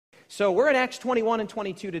So we're in Acts 21 and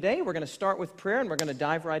 22 today. We're going to start with prayer, and we're going to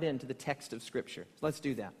dive right into the text of Scripture. Let's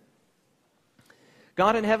do that.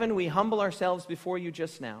 God in heaven, we humble ourselves before you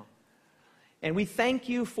just now. And we thank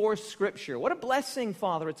you for Scripture. What a blessing,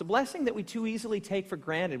 Father. It's a blessing that we too easily take for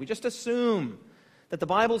granted. We just assume that the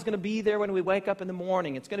Bible is going to be there when we wake up in the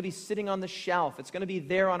morning. It's going to be sitting on the shelf. It's going to be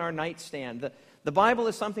there on our nightstand. The Bible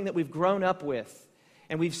is something that we've grown up with,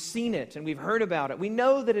 and we've seen it, and we've heard about it. We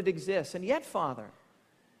know that it exists. And yet, Father,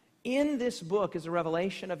 in this book is a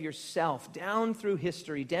revelation of yourself down through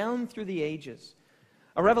history, down through the ages.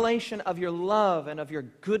 A revelation of your love and of your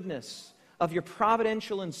goodness, of your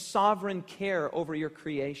providential and sovereign care over your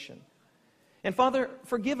creation. And Father,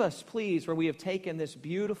 forgive us, please, where we have taken this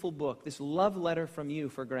beautiful book, this love letter from you,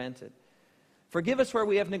 for granted. Forgive us where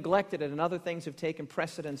we have neglected it and other things have taken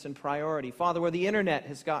precedence and priority. Father, where the internet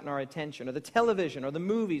has gotten our attention, or the television, or the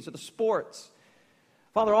movies, or the sports.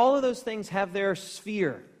 Father, all of those things have their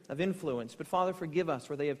sphere of influence. But Father, forgive us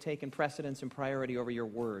where they have taken precedence and priority over your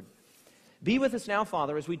word. Be with us now,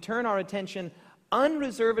 Father, as we turn our attention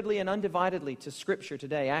unreservedly and undividedly to Scripture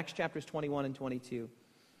today, Acts chapters 21 and 22.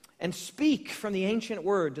 And speak from the ancient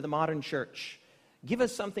word to the modern church. Give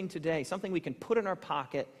us something today, something we can put in our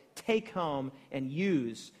pocket, take home, and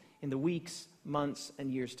use in the weeks, months,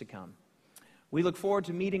 and years to come. We look forward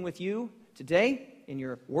to meeting with you today in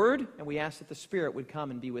your word, and we ask that the Spirit would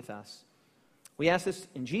come and be with us. We ask this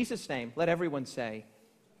in Jesus' name. Let everyone say,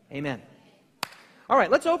 amen. All right,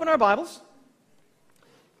 let's open our Bibles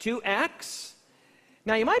to Acts.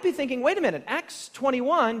 Now, you might be thinking, wait a minute, Acts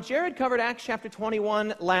 21, Jared covered Acts chapter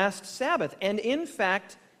 21 last Sabbath. And in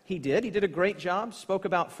fact, he did. He did a great job, spoke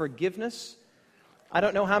about forgiveness. I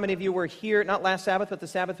don't know how many of you were here, not last Sabbath, but the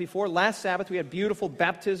Sabbath before. Last Sabbath, we had beautiful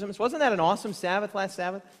baptisms. Wasn't that an awesome Sabbath last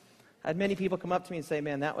Sabbath? I had many people come up to me and say,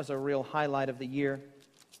 man, that was a real highlight of the year.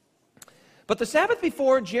 But the Sabbath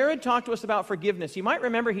before, Jared talked to us about forgiveness. You might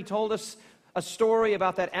remember he told us a story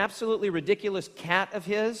about that absolutely ridiculous cat of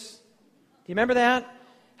his. Do you remember that?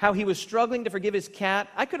 How he was struggling to forgive his cat.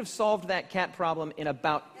 I could have solved that cat problem in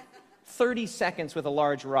about 30 seconds with a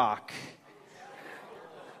large rock.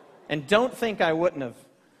 And don't think I wouldn't have.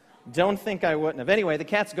 Don't think I wouldn't have. Anyway, the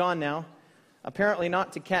cat's gone now. Apparently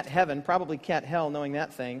not to cat heaven, probably cat hell, knowing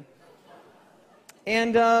that thing.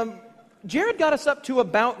 And Jared got us up to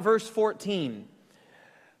about verse 14.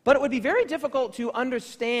 But it would be very difficult to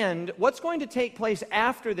understand what's going to take place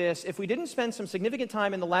after this if we didn't spend some significant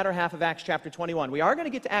time in the latter half of Acts chapter 21. We are going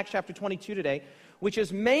to get to Acts chapter 22 today, which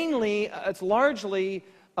is it's largely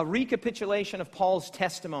a recapitulation of Paul's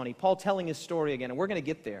testimony, Paul telling his story again, and we're going to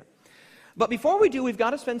get there. But before we do, we've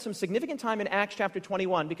got to spend some significant time in Acts chapter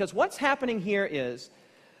 21, because what's happening here is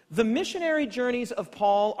the missionary journeys of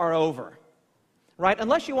Paul are over. Right?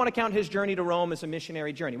 Unless you want to count his journey to Rome as a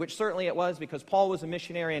missionary journey, which certainly it was, because Paul was a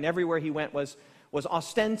missionary and everywhere he went was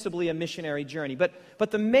ostensibly a missionary journey.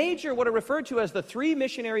 But the major, what are referred to as the three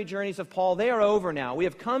missionary journeys of Paul, they are over now. We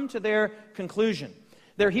have come to their conclusion.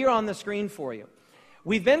 They're here on the screen for you.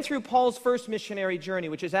 We've been through Paul's first missionary journey,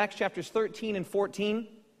 which is Acts chapters 13 and 14.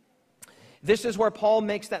 This is where Paul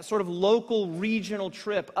makes that sort of local, regional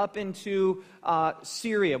trip up into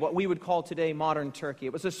Syria, what we would call today modern Turkey.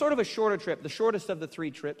 It was a sort of a shorter trip, the shortest of the three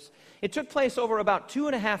trips. It took place over about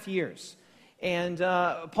 2.5 years, and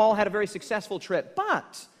Paul had a very successful trip.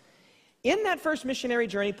 But in that first missionary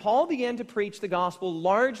journey, Paul began to preach the gospel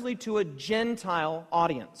largely to a Gentile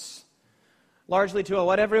audience. Largely to a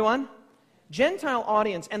what, everyone? Gentile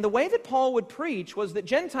audience. And the way that Paul would preach was that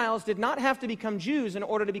Gentiles did not have to become Jews in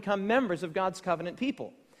order to become members of God's covenant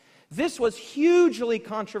people. This was hugely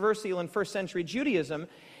controversial in first century Judaism.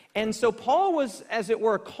 And so Paul was, as it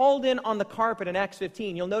were, called in on the carpet in Acts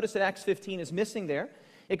 15. You'll notice that Acts 15 is missing there.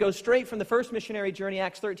 It goes straight from the first missionary journey,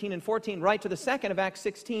 Acts 13 and 14, right to the second of Acts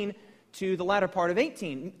 16 to the latter part of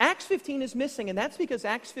 18. Acts 15 is missing, and that's because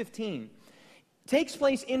Acts 15 takes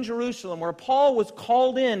place in Jerusalem, where Paul was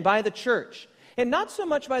called in by the church. And not so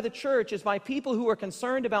much by the church as by people who were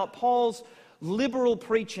concerned about Paul's liberal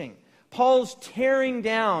preaching, Paul's tearing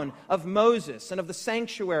down of Moses and of the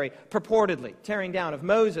sanctuary, purportedly tearing down of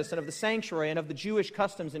Moses and of the sanctuary and of the Jewish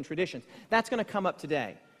customs and traditions. That's going to come up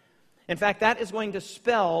today. In fact, that is going to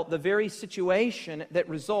spell the very situation that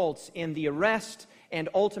results in the arrest and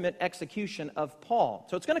ultimate execution of Paul.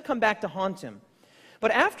 So it's going to come back to haunt him. But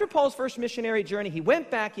after Paul's first missionary journey, he went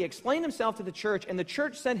back, he explained himself to the church, and the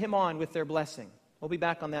church sent him on with their blessing. We'll be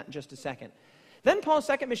back on that in just a second. Then Paul's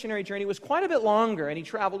second missionary journey was quite a bit longer, and he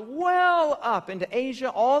traveled well up into Asia,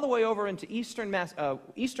 all the way over into Eastern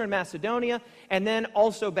Macedonia, and then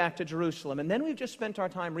also back to Jerusalem. And then we've just spent our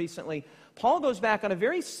time recently. Paul goes back on a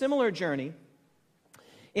very similar journey.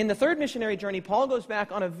 In the third missionary journey, Paul goes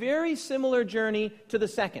back on a very similar journey to the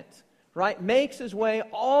second, right? Makes his way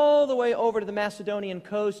all the way over to the Macedonian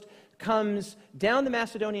coast, comes down the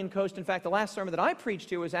Macedonian coast. In fact, the last sermon that I preached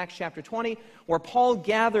here was Acts chapter 20, where Paul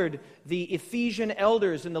gathered the Ephesian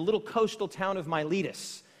elders in the little coastal town of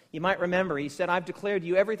Miletus. You might remember, he said, I've declared to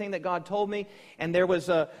you everything that God told me, and there was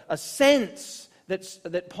a sense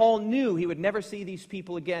that Paul knew he would never see these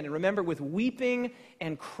people again. And remember, with weeping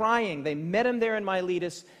and crying, they met him there in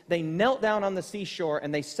Miletus, they knelt down on the seashore,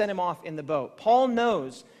 and they sent him off in the boat. Paul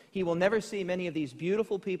knows he will never see many of these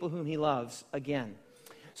beautiful people whom he loves again.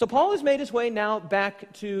 So Paul has made his way now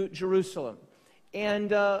back to Jerusalem.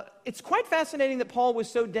 And it's quite fascinating that Paul was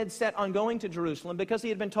so dead set on going to Jerusalem, because he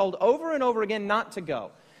had been told over and over again not to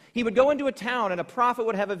go. He would go into a town and a prophet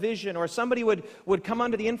would have a vision, or somebody would come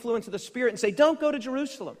under the influence of the Spirit and say, don't go to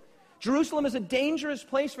Jerusalem. Jerusalem is a dangerous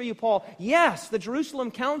place for you, Paul. Yes, the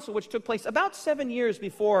Jerusalem Council, which took place about 7 years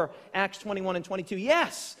before Acts 21 and 22,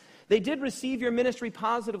 yes, they did receive your ministry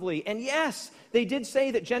positively. And yes, they did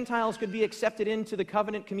say that Gentiles could be accepted into the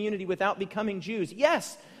covenant community without becoming Jews.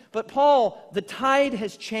 Yes, but Paul, the tide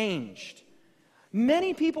has changed.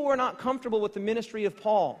 Many people were not comfortable with the ministry of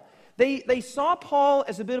Paul. They saw Paul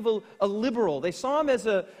as a bit of a liberal. They saw him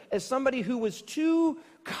as somebody who was too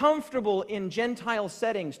comfortable in Gentile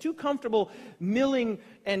settings, too comfortable milling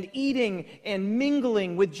and eating and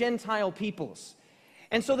mingling with Gentile peoples.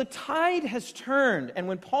 And so the tide has turned, and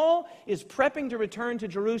when Paul is prepping to return to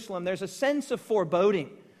Jerusalem, there's a sense of foreboding.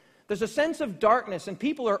 There's a sense of darkness, and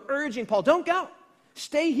people are urging Paul, don't go.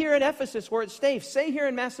 Stay here in Ephesus where it's safe. Stay here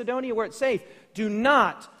in Macedonia where it's safe. Do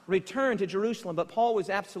not return to Jerusalem. But Paul was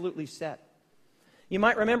absolutely set. You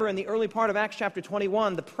might remember in the early part of Acts chapter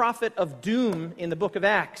 21, the prophet of doom in the book of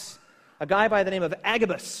Acts, a guy by the name of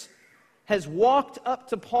Agabus, has walked up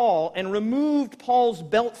to Paul and removed Paul's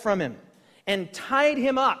belt from him and tied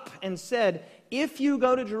him up and said, if you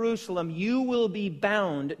go to Jerusalem, you will be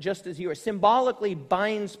bound just as you are. Symbolically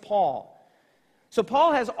binds Paul. So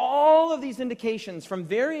Paul has all of these indications from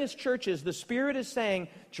various churches. The Spirit is saying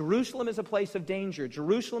Jerusalem is a place of danger.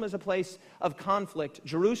 Jerusalem is a place of conflict.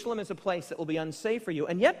 Jerusalem is a place that will be unsafe for you.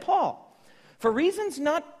 And yet Paul, for reasons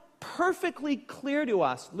not perfectly clear to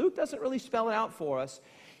us, Luke doesn't really spell it out for us,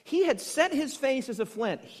 he had set his face as a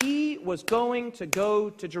flint. He was going to go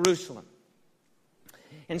to Jerusalem.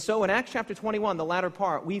 And so in Acts chapter 21, the latter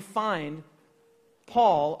part, we find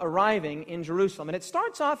Paul arriving in Jerusalem. And it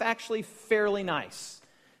starts off actually fairly nice.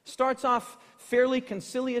 Starts off fairly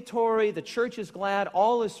conciliatory. The church is glad.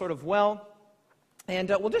 All is sort of well. And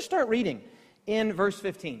we'll just start reading in verse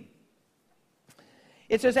 15.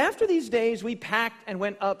 It says, after these days we packed and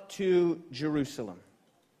went up to Jerusalem.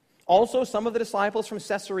 Also some of the disciples from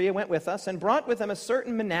Caesarea went with us and brought with them a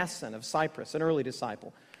certain Manasseh of Cyprus, an early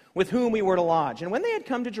disciple, with whom we were to lodge. And when they had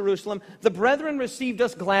come to Jerusalem, the brethren received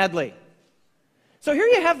us gladly. So here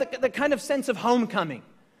you have the kind of sense of homecoming,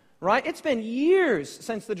 right? It's been years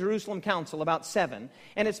since the Jerusalem Council, about 7,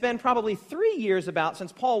 and it's been probably 3 years about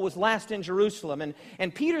since Paul was last in Jerusalem,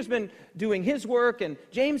 and Peter's been doing his work, and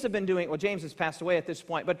James have been doing, well, James has passed away at this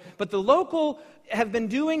point, but the local have been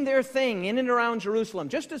doing their thing in and around Jerusalem.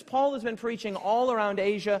 Just as Paul has been preaching all around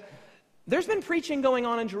Asia, there's been preaching going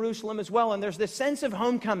on in Jerusalem as well, and there's this sense of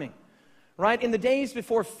homecoming. Right? In the days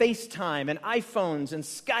before FaceTime and iPhones and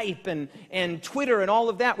Skype and Twitter and all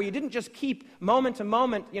of that, where you didn't just keep moment to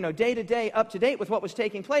moment, day to day, up to date with what was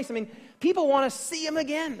taking place. I mean, people want to see him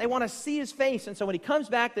again. They want to see his face. And so when he comes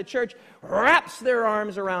back, the church wraps their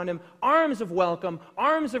arms around him, arms of welcome,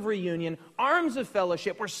 arms of reunion, arms of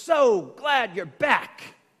fellowship. We're so glad you're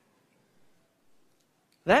back.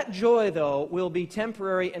 That joy, though, will be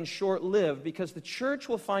temporary and short-lived, because the church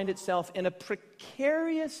will find itself in a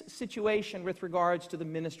precarious situation with regards to the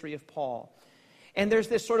ministry of Paul. And there's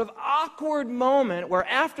this sort of awkward moment where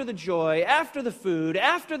after the joy, after the food,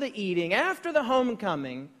 after the eating, after the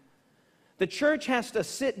homecoming, the church has to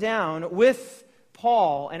sit down with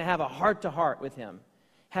Paul and have a heart-to-heart with him.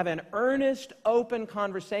 Have an earnest, open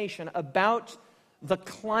conversation about the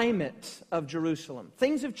climate of Jerusalem.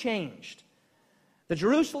 Things have changed. The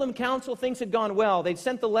Jerusalem Council, things had gone well. They'd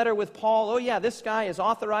sent the letter with Paul. Oh yeah, this guy is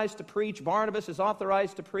authorized to preach. Barnabas is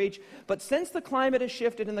authorized to preach. But since the climate has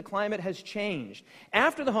shifted and the climate has changed,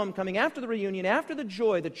 after the homecoming, after the reunion, after the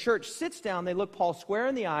joy, the church sits down, they look Paul square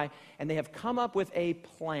in the eye, and they have come up with a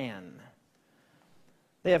plan.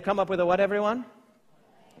 They have come up with a what, everyone?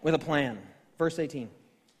 With a plan. Verse 18.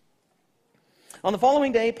 On the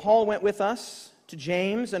following day, Paul went with us to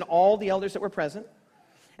James and all the elders that were present.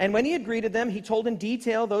 And when he had greeted them, he told in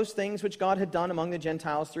detail those things which God had done among the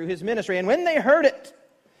Gentiles through his ministry. And when they heard it,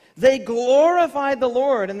 They glorified the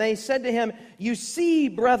Lord, and they said to him, "You see,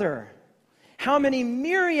 brother, how many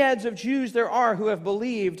myriads of Jews there are who have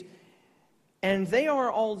believed, and they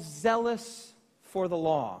are all zealous for the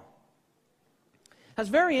law." That's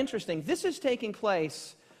very interesting. This is taking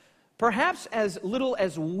place perhaps as little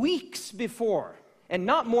as weeks before, and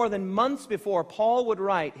not more than months before, Paul would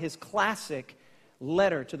write his classic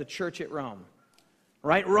letter to the church at Rome.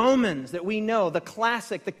 Right? Romans, that we know, the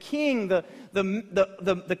classic, the king,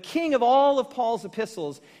 the king of all of Paul's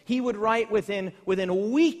epistles, he would write within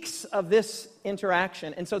weeks of this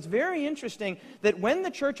interaction. And so it's very interesting that when the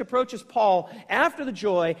church approaches Paul after the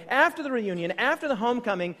joy, after the reunion, after the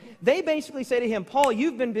homecoming, they basically say to him, "Paul,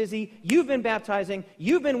 you've been busy, you've been baptizing,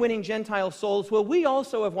 you've been winning Gentile souls. Well, we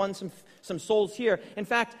also have won some souls here. In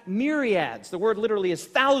fact, myriads, the word literally is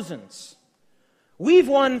thousands. We've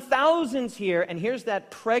won thousands here," and here's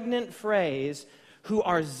that pregnant phrase, "who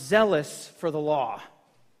are zealous for the law."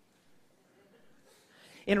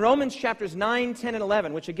 In Romans chapters 9, 10, and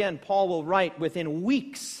 11, which again Paul will write within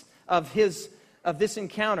weeks of this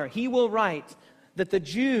encounter, he will write that the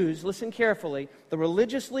Jews, listen carefully, the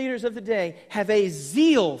religious leaders of the day have a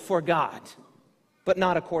zeal for God, but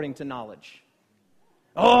not according to knowledge.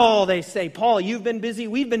 Oh, they say, "Paul, you've been busy,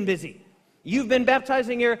 we've been busy. You've been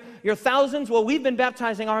baptizing your thousands. Well, we've been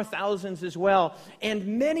baptizing our thousands as well."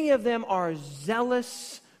 And many of them are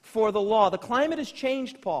zealous for the law. The climate has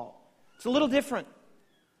changed, Paul. It's a little different.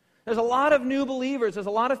 There's a lot of new believers. There's a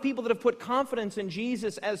lot of people that have put confidence in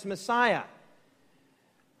Jesus as Messiah.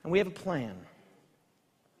 And we have a plan.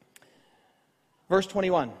 Verse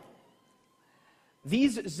 21.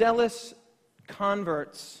 "These zealous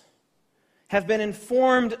converts have been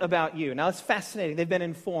informed about you." Now, it's fascinating. They've been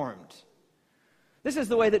informed. This is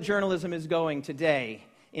the way that journalism is going today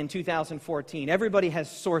in 2014. Everybody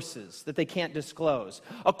has sources that they can't disclose.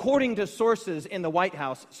 According to sources in the White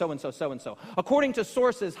House, so-and-so, so-and-so. According to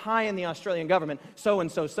sources high in the Australian government,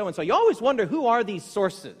 so-and-so, so-and-so. You always wonder, who are these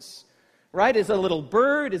sources? Right? Is it a little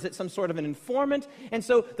bird? Is it some sort of an informant? And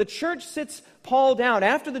so the church sits Paul down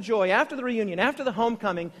after the joy, after the reunion, after the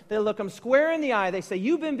homecoming. They look him square in the eye. They say,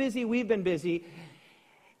 "You've been busy, we've been busy.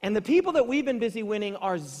 And the people that we've been busy winning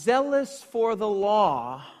are zealous for the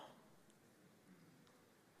law,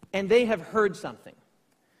 and they have heard something.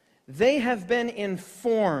 They have been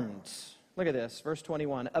informed." Look at this, verse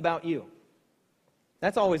 21, "about you."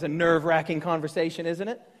 That's always a nerve-wracking conversation, isn't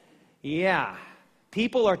it? Yeah,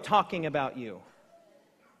 people are talking about you.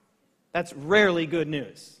 That's rarely good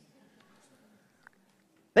news.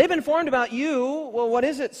 "They've been informed about you." Well, what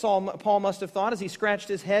is it, Paul must have thought as he scratched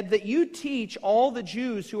his head, "that you teach all the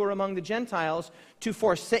Jews who are among the Gentiles to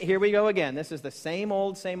forsake." Here we go again. This is the same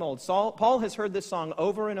old, same old. Paul has heard this song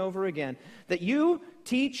over and over again. "That you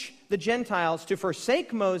teach the Gentiles to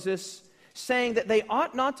forsake Moses, saying that they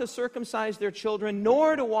ought not to circumcise their children,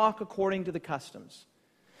 nor to walk according to the customs."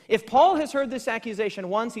 If Paul has heard this accusation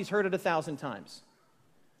once, he's heard it 1,000 times.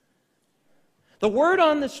 The word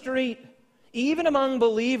on the street, even among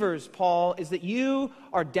believers, Paul, is that you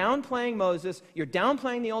are downplaying Moses, you're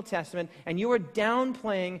downplaying the Old Testament, and you are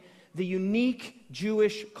downplaying the unique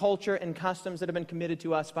Jewish culture and customs that have been committed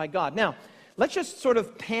to us by God. Now, let's just sort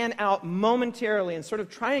of pan out momentarily and sort of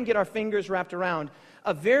try and get our fingers wrapped around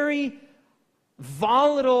a very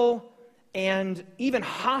volatile and even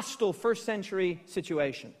hostile first century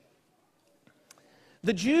situation.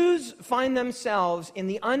 The Jews find themselves in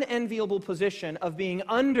the unenviable position of being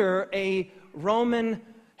under a Roman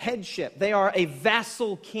headship. They are a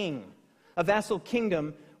vassal king, a vassal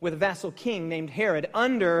kingdom with a vassal king named Herod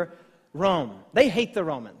under Rome. They hate the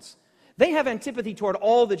Romans. They have antipathy toward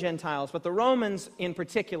all the Gentiles, but the Romans in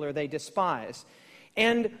particular they despise.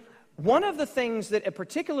 And one of the things that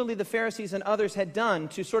particularly the Pharisees and others had done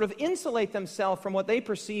to sort of insulate themselves from what they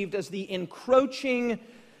perceived as the encroaching,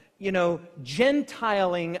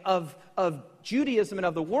 Gentiling of Judaism and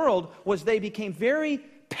of the world was they became very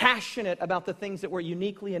passionate about the things that were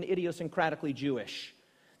uniquely and idiosyncratically Jewish.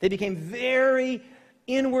 They became very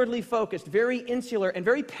inwardly focused, very insular, and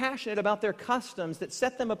very passionate about their customs that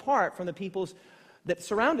set them apart from the peoples that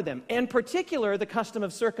surrounded them, and in particular the custom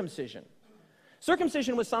of circumcision.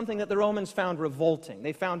 Circumcision was something that the Romans found revolting.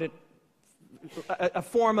 They found it a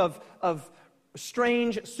form of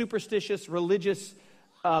strange, superstitious, religious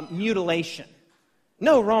mutilation.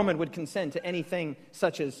 No Roman would consent to anything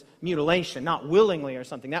such as mutilation, not willingly or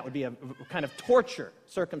something. That would be a kind of torture,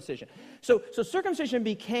 circumcision. So circumcision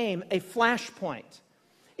became a flashpoint.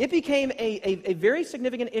 It became a very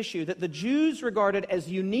significant issue that the Jews regarded as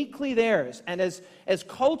uniquely theirs and as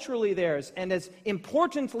culturally theirs and as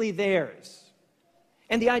importantly theirs.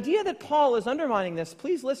 And the idea that Paul is undermining this,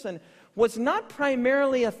 please listen, was not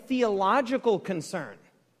primarily a theological concern.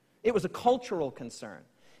 It was a cultural concern.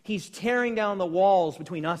 He's tearing down the walls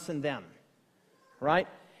between us and them, right?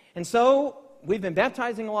 And so we've been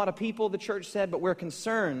baptizing a lot of people, the church said, but we're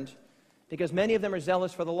concerned because many of them are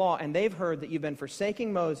zealous for the law, and they've heard that you've been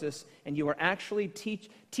forsaking Moses, and you are actually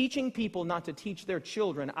teaching people not to teach their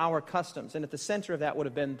children our customs. And at the center of that would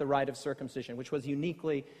have been the rite of circumcision, which was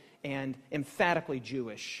uniquely and emphatically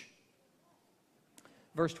Jewish.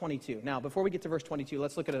 Verse 22. Now, before we get to verse 22,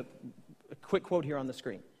 let's look at a quick quote here on the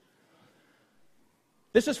screen.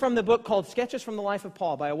 This is from the book called Sketches from the Life of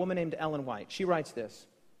Paul by a woman named Ellen White. She writes this: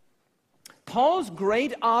 Paul's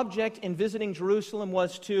great object in visiting Jerusalem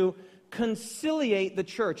was to conciliate the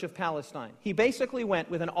church of Palestine. He basically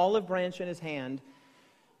went with an olive branch in his hand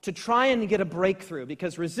to try and get a breakthrough,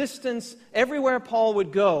 because resistance, everywhere Paul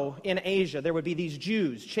would go in Asia, there would be these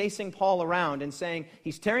Jews chasing Paul around and saying,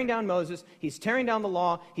 he's tearing down Moses, he's tearing down the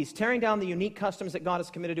law, he's tearing down the unique customs that God has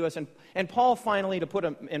committed to us. And Paul finally, to put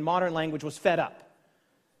it in modern language, was fed up.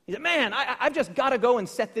 He said, man, I've just got to go and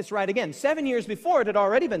set this right again. 7 years before, it had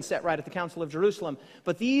already been set right at the Council of Jerusalem.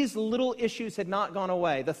 But these little issues had not gone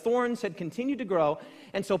away. The thorns had continued to grow.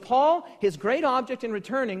 And so Paul, his great object in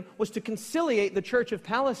returning was to conciliate the church of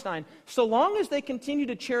Palestine. So long as they continued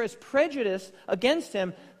to cherish prejudice against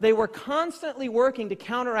him, they were constantly working to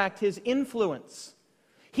counteract his influence.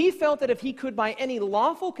 He felt that if he could, by any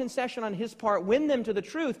lawful concession on his part, win them to the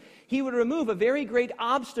truth, he would remove a very great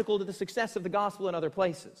obstacle to the success of the gospel in other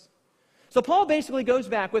places. So Paul basically goes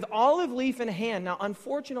back with olive leaf in hand. Now,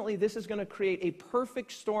 unfortunately, this is going to create a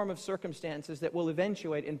perfect storm of circumstances that will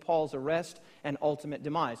eventuate in Paul's arrest and ultimate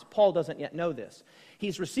demise. Paul doesn't yet know this.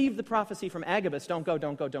 He's received the prophecy from Agabus, don't go,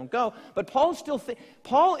 don't go, don't go. But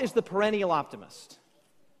Paul is the perennial optimist.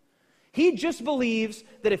 He just believes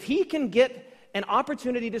that if he can get an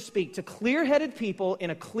opportunity to speak to clear-headed people in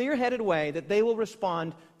a clear-headed way, that they will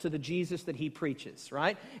respond to the Jesus that he preaches,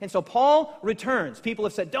 right? And so Paul returns. People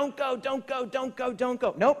have said, don't go, don't go, don't go, don't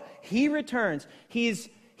go. Nope, he returns. He's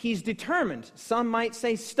determined. Some might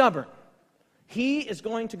say stubborn. He is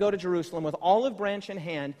going to go to Jerusalem with olive branch in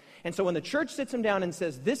hand. And so when the church sits him down and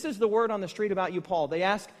says, this is the word on the street about you, Paul, they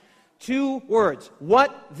ask 2 words.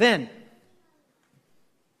 What then?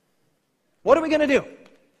 What are we going to do?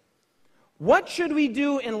 What should we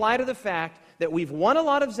do in light of the fact that we've won a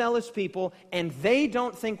lot of zealous people and they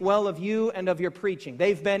don't think well of you and of your preaching?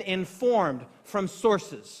 They've been informed from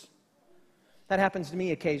sources. That happens to me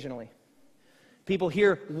occasionally. People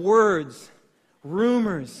hear words,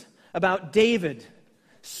 rumors about David,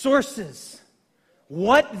 sources.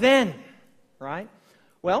 What then? Right?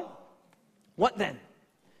 Well, what then?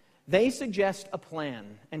 They suggest a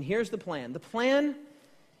plan. And here's the plan. The plan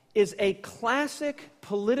is a classic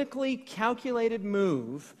politically calculated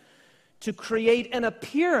move to create an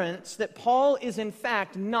appearance that Paul is in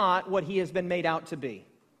fact not what he has been made out to be.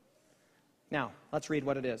 Now, let's read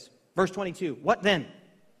what it is. Verse 22, what then?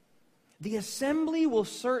 The assembly will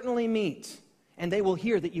certainly meet, and they will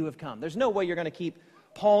hear that you have come. There's no way you're going to keep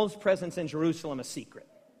Paul's presence in Jerusalem a secret.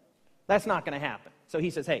 That's not going to happen. So he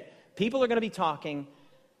says, hey, people are going to be talking.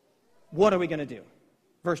 What are we going to do?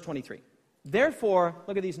 Verse 23. Therefore,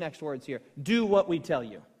 look at these next words here. Do what we tell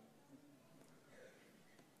you.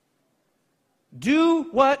 Do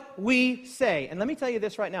what we say. And let me tell you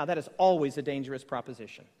this right now, that is always a dangerous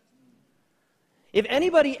proposition. If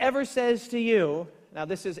anybody ever says to you, now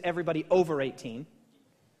this is everybody over 18,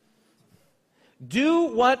 do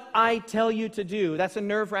what I tell you to do, that's a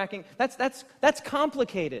nerve-wracking, that's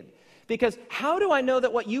complicated. Because how do I know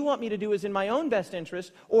that what you want me to do is in my own best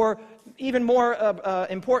interest? Or even more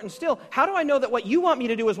important still, how do I know that what you want me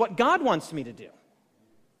to do is what God wants me to do?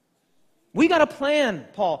 We got a plan,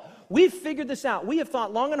 Paul. We've figured this out. We have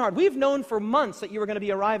thought long and hard. We've known for months that you were going to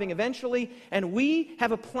be arriving eventually, and we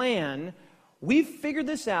have a plan. We've figured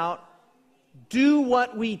this out. Do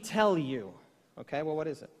what we tell you. Okay, well, what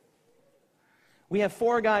is it? We have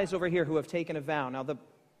 4 guys over here who have taken a vow. Now,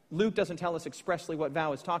 Luke doesn't tell us expressly what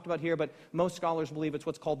vow is talked about here, but most scholars believe it's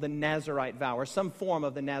what's called the Nazirite vow, or some form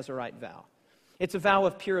of the Nazirite vow. It's a vow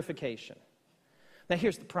of purification. Now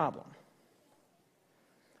here's the problem.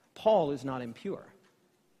 Paul is not impure,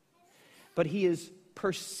 but he is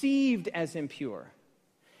perceived as impure.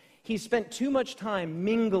 He spent too much time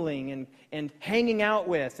mingling and hanging out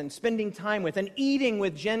with and spending time with and eating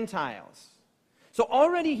with Gentiles. So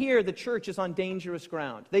already here, the church is on dangerous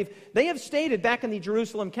ground. They have stated back in the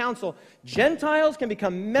Jerusalem Council, Gentiles can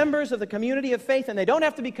become members of the community of faith and they don't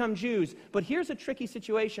have to become Jews. But here's a tricky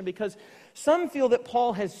situation because some feel that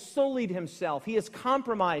Paul has sullied himself. He has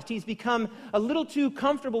compromised. He's become a little too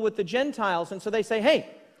comfortable with the Gentiles. And so they say, hey,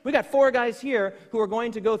 We got 4 guys here who are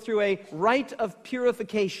going to go through a rite of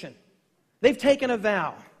purification. They've taken a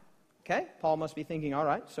vow. Okay, Paul must be thinking, all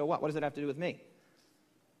right, so what? What does it have to do with me?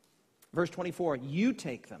 Verse 24, you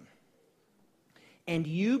take them, and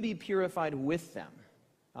you be purified with them.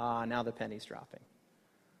 Now the penny's dropping.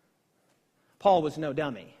 Paul was no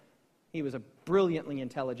dummy. He was a brilliantly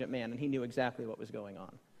intelligent man, and he knew exactly what was going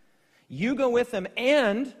on. You go with them,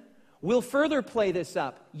 and we'll further play this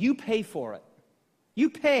up. You pay for it. You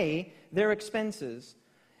pay their expenses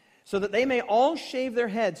so that they may all shave their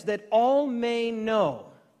heads, that all may know.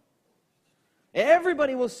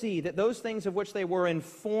 Everybody will see that those things of which they were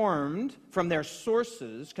informed from their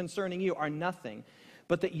sources concerning you are nothing,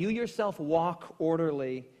 but that you yourself walk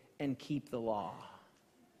orderly and keep the law.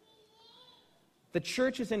 The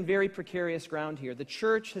church is in very precarious ground here. The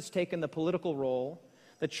church has taken the political role.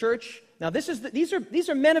 The church, now these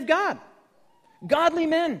are men of God, godly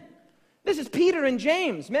men. This is Peter and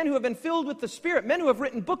James, men who have been filled with the Spirit, men who have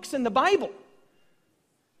written books in the Bible.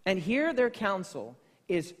 And here their counsel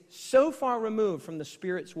is so far removed from the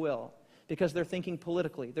Spirit's will because they're thinking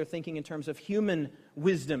politically. They're thinking in terms of human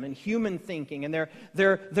wisdom and human thinking, and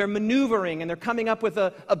they're maneuvering, and they're coming up with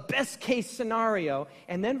a best-case scenario.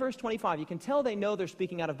 And then verse 25, you can tell they know they're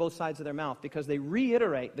speaking out of both sides of their mouth because they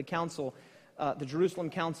reiterate the council, the Jerusalem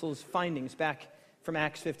Council's findings back from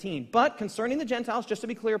Acts 15. But concerning the Gentiles, just to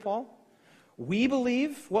be clear, Paul, we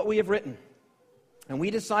believe what we have written. And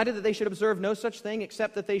we decided that they should observe no such thing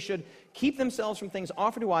except that they should keep themselves from things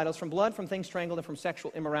offered to idols, from blood, from things strangled, and from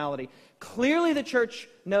sexual immorality. Clearly the church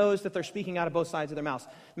knows that they're speaking out of both sides of their mouth.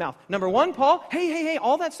 Number one, Paul, hey,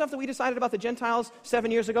 all that stuff that we decided about the Gentiles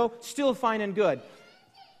 7 years ago, still fine and good.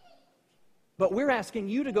 But we're asking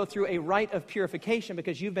you to go through a rite of purification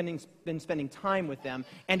because you've been spending time with them,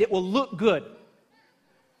 and it will look good.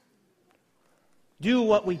 Do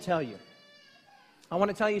what we tell you. I want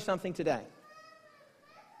to tell you something today.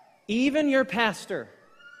 Even your pastor,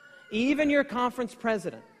 even your conference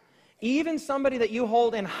president, even somebody that you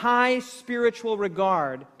hold in high spiritual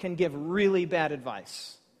regard can give really bad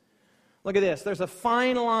advice. Look at this. There's a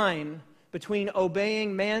fine line between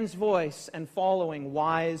obeying man's voice and following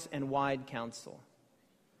wise and wide counsel.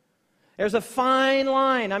 There's a fine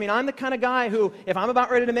line. I mean, I'm the kind of guy who, if I'm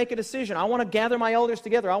about ready to make a decision, I want to gather my elders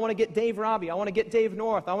together. I want to get Dave Robbie. I want to get Dave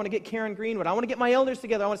North. I want to get Karen Greenwood. I want to get my elders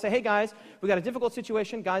together. I want to say, hey, guys, we got a difficult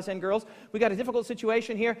situation, guys and girls. We got a difficult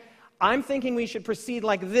situation here. I'm thinking we should proceed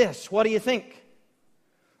like this. What do you think?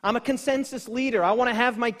 I'm a consensus leader. I want to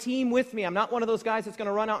have my team with me. I'm not one of those guys that's going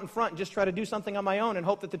to run out in front and just try to do something on my own and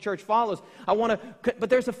hope that the church follows. But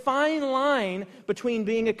there's a fine line between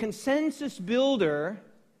being a consensus builder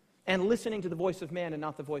and listening to the voice of man and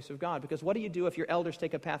not the voice of God. Because what do you do if your elders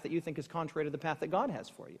take a path that you think is contrary to the path that God has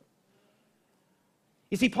for you?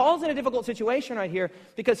 You see, Paul's in a difficult situation right here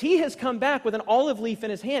because he has come back with an olive leaf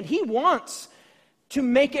in his hand. He wants to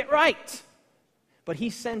make it right. But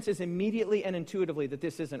he senses immediately and intuitively that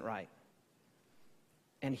this isn't right.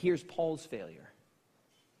 And here's Paul's failure.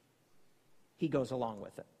 He goes along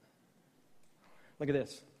with it. Look at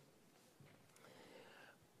this.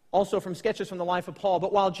 Also from sketches from the life of Paul.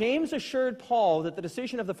 But while James assured Paul that the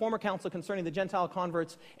decision of the former council concerning the Gentile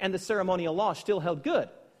converts and the ceremonial law still held good,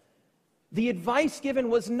 the advice given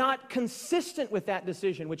was not consistent with that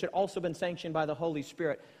decision, which had also been sanctioned by the Holy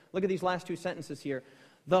Spirit. Look at these last 2 sentences here.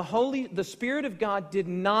 The Spirit of God did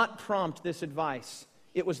not prompt this advice.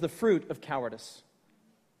 It was the fruit of cowardice.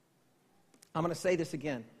 I'm going to say this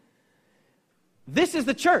again. This is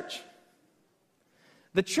the church.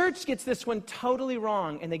 The church gets this one totally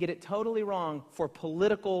wrong, and they get it totally wrong for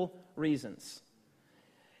political reasons.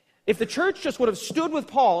 If the church just would have stood with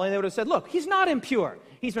Paul and they would have said, look, he's not impure.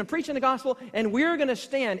 He's been preaching the gospel, and we're going to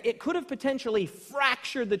stand. It could have potentially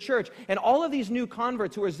fractured the church, and all of these new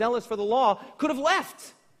converts who are zealous for the law could have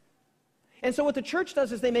left. And so what the church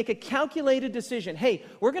does is they make a calculated decision. Hey,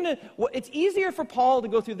 it's easier for Paul to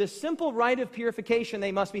go through this simple rite of purification.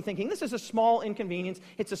 They must be thinking, this is a small inconvenience.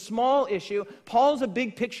 It's a small issue. Paul's a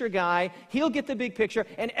big picture guy. He'll get the big picture,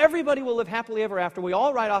 and everybody will live happily ever after. We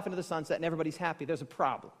all ride off into the sunset, and everybody's happy. There's a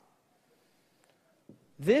problem.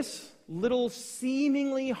 This little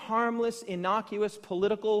seemingly harmless, innocuous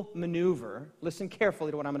political maneuver, listen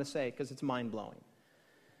carefully to what I'm going to say because it's mind-blowing,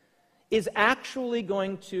 is actually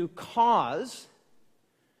going to cause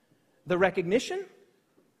the recognition,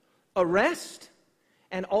 arrest,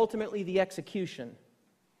 and ultimately the execution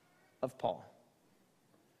of Paul.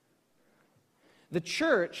 The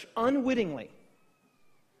church, unwittingly,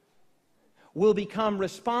 will become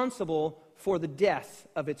responsible for the death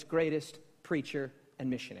of its greatest preacher and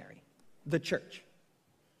missionary, the church.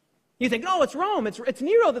 You think, no, it's Rome, it's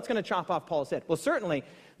Nero that's going to chop off Paul's head. Well, certainly,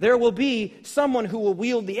 There will be someone who will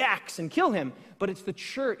wield the axe and kill him, but it's the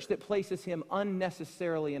church that places him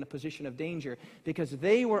unnecessarily in a position of danger because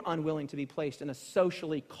they were unwilling to be placed in a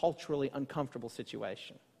socially, culturally uncomfortable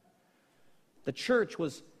situation. The church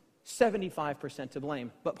was 75% to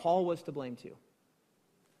blame, but Paul was to blame too.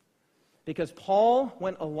 Because Paul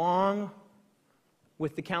went along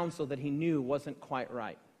with the counsel that he knew wasn't quite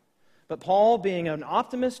right. But Paul, being an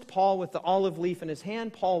optimist, Paul with the olive leaf in his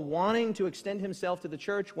hand, Paul wanting to extend himself to the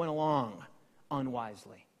church, went along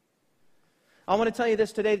unwisely. I want to tell you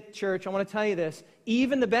this today, church. I want to tell you this.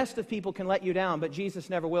 Even the best of people can let you down, but Jesus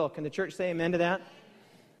never will. Can the church say amen to that?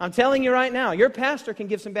 I'm telling you right now, your pastor can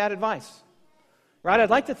give some bad advice. Right?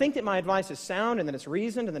 I'd like to think that my advice is sound and that it's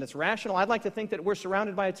reasoned and that it's rational. I'd like to think that we're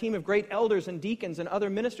surrounded by a team of great elders and deacons and other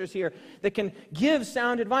ministers here that can give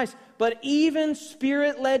sound advice. But even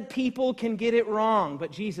Spirit-led people can get it wrong.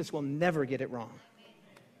 But Jesus will never get it wrong.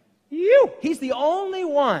 He's the only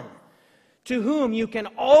one to whom you can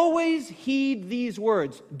always heed these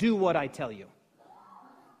words. Do what I tell you.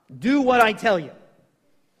 Do what I tell you.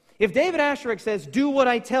 If David Asscherick says, do what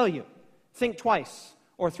I tell you, think twice,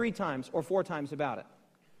 or 3 times, or 4 times about it.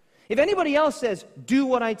 If anybody else says, do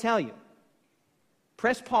what I tell you,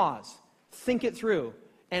 press pause, think it through,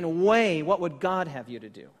 and weigh what would God have you to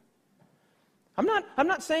do. I'm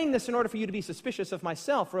not saying this in order for you to be suspicious of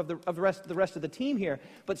myself or of the rest of the team here,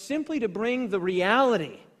 but simply to bring the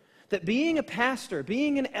reality that being a pastor,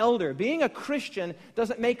 being an elder, being a Christian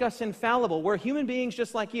doesn't make us infallible. We're human beings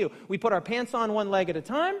just like you. We put our pants on one leg at a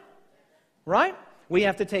time, right? We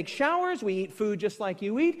have to take showers. We eat food just like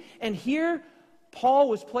you eat. And here, Paul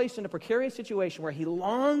was placed in a precarious situation where he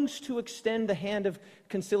longs to extend the hand of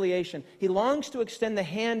conciliation. He longs to extend the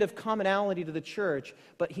hand of commonality to the church,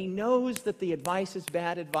 but he knows that the advice is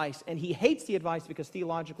bad advice, and he hates the advice because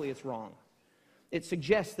theologically it's wrong. It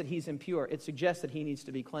suggests that he's impure. It suggests that he needs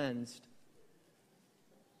to be cleansed.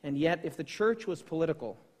 And yet, if the church was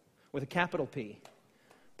political with a capital P,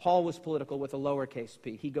 Paul was political with a lowercase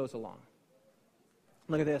p. He goes along.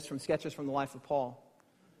 Look at this from Sketches from the Life of Paul.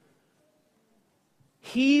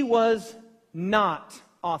 He was not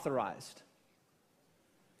authorized.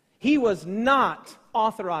 He was not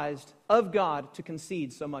authorized of God to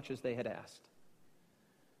concede so much as they had asked.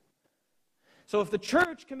 So if the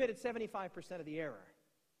church committed 75% of the error,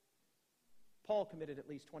 Paul committed at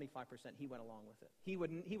least 25%. He went along with it.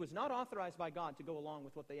 He was not authorized by God to go along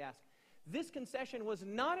with what they asked. This concession was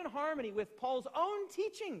not in harmony with Paul's own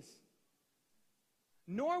teachings,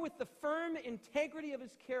 nor with the firm integrity of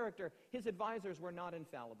his character. His advisors were not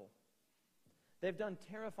infallible. They've done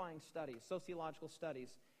terrifying studies, sociological studies,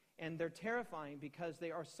 and they're terrifying because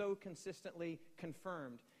they are so consistently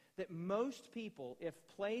confirmed that most people, if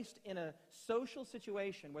placed in a social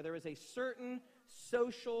situation where there is a certain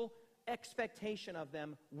social expectation of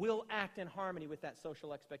them, will act in harmony with that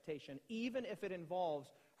social expectation, even if it involves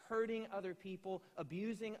hurting other people,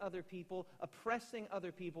 abusing other people, oppressing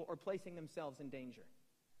other people, or placing themselves in danger.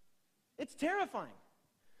 It's terrifying.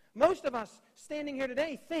 Most of us standing here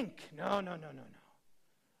today think, no.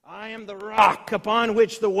 I am the rock upon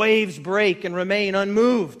which the waves break and remain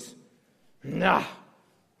unmoved. No,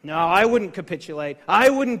 I wouldn't capitulate. I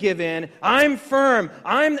wouldn't give in. I'm firm.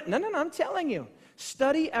 No, I'm telling you.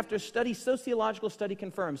 Study after study, sociological study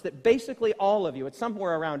confirms that basically all of you, it's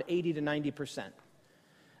somewhere around 80 to 90%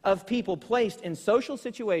 of people placed in social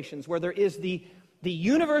situations where there is the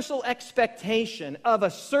universal expectation of a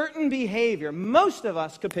certain behavior, most of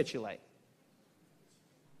us capitulate.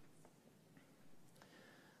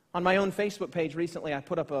 On my own Facebook page recently, I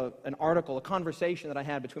put up an article, a conversation that I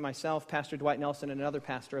had between myself, Pastor Dwight Nelson, and another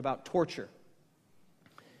pastor about torture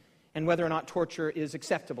and whether or not torture is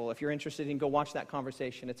acceptable. If you're interested, you can go watch that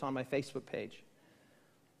conversation. It's on my Facebook page.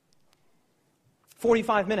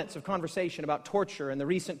 45 minutes of conversation about torture and the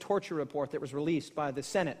recent torture report that was released by the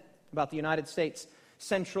Senate about the United States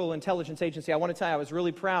Central Intelligence Agency. I want to tell you, I was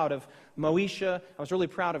really proud of Moesha. I was really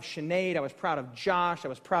proud of Sinead. I was proud of Josh. I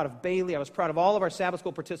was proud of Bailey. I was proud of all of our Sabbath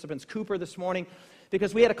School participants, Cooper, this morning,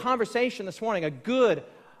 because we had a conversation this morning, a good,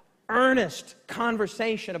 earnest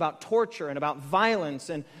conversation about torture and about violence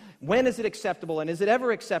and when is it acceptable and is it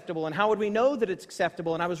ever acceptable and how would we know that it's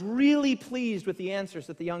acceptable. And I was really pleased with the answers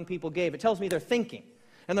that the young people gave. It tells me they're thinking.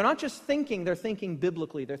 And they're not just thinking, they're thinking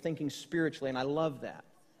biblically. They're thinking spiritually, and I love that.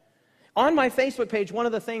 On my Facebook page, one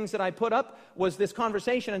of the things that I put up was this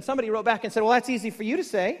conversation, and somebody wrote back and said, well, that's easy for you to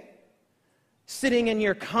say. Sitting in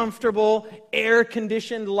your comfortable,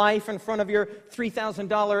 air-conditioned life in front of your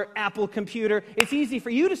 $3,000 Apple computer, it's easy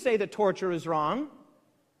for you to say that torture is wrong.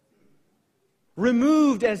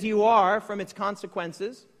 Removed as you are from its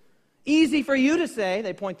consequences, Easy for you to say,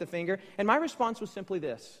 they point the finger. And my response was simply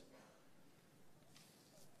this.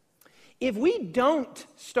 If we don't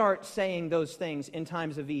start saying those things in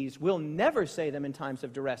times of ease, we'll never say them in times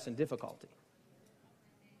of duress and difficulty.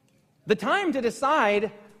 The time to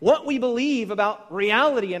decide what we believe about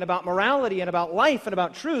reality and about morality and about life and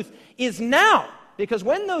about truth is now. Because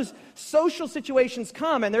when those social situations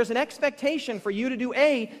come and there's an expectation for you to do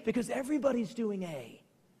A because everybody's doing A,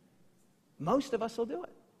 most of us will do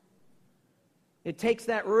it. It takes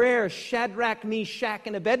that rare Shadrach, Meshach,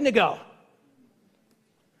 and Abednego,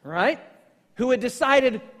 right? Who had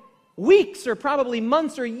decided weeks or probably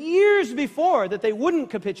months or years before that they wouldn't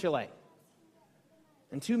capitulate.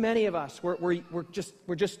 And too many of us, we're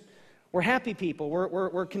happy people,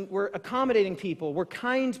 we're accommodating people, we're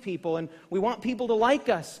kind people, and we want people to like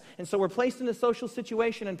us. And so we're placed in a social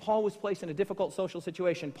situation, and Paul was placed in a difficult social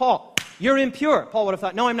situation. Paul, you're impure. Paul would have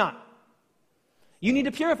thought, no, I'm not. You need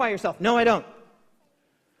to purify yourself. No, I don't.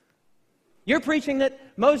 You're preaching that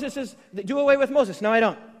do away with Moses. No, I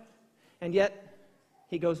don't. And yet,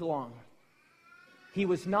 he goes along. He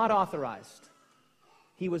was not authorized.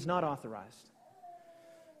 He was not authorized.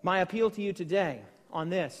 My appeal to you today on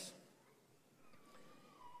this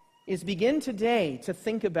is begin today to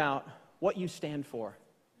think about what you stand for.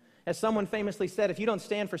 As someone famously said, if you don't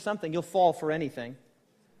stand for something, you'll fall for anything.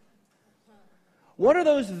 What are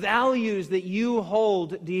those values that you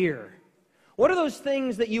hold dear? What are those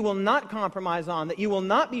things that you will not compromise on, that you will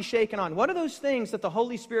not be shaken on? What are those things that the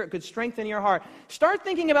Holy Spirit could strengthen your heart? Start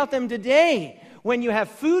thinking about them today when you have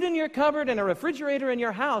food in your cupboard and a refrigerator in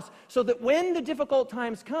your house, so that when the difficult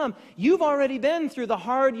times come, you've already been through the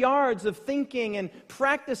hard yards of thinking and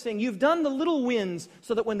practicing. You've done the little wins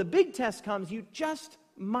so that when the big test comes, you just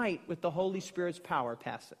might, with the Holy Spirit's power,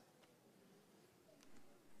 pass it.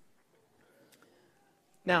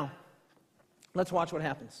 Now, let's watch what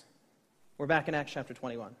happens. We're back in Acts chapter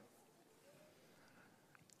 21.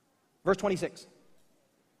 Verse 26.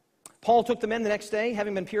 Paul took the men the next day,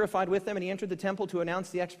 having been purified with them, and he entered the temple to announce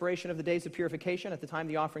the expiration of the days of purification. At the time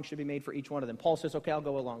the offering should be made for each one of them. Paul says, okay, I'll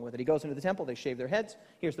go along with it. He goes into the temple, they shave their heads.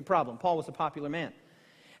 Here's the problem. Paul was a popular man.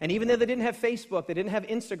 And even though they didn't have Facebook, they didn't have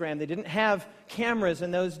Instagram, they didn't have cameras in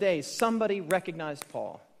those days, somebody recognized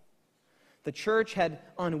Paul. The church had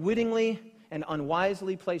unwittingly and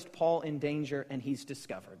unwisely placed Paul in danger, and he's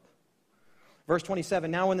discovered. Verse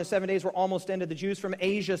 27, now when the 7 days were almost ended, the Jews from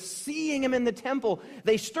Asia, seeing him in the temple,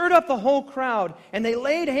 they stirred up the whole crowd, and they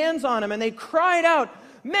laid hands on him, and they cried out,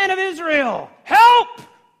 men of Israel, help!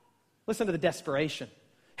 Listen to the desperation.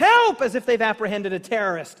 Help! As if they've apprehended a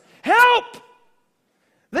terrorist. Help!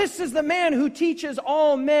 This is the man who teaches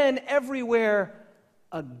all men everywhere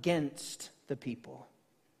against the people.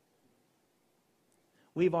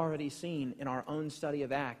 We've already seen in our own study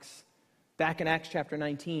of Acts, back in Acts chapter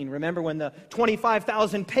 19, remember when the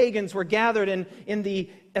 25,000 pagans were gathered in the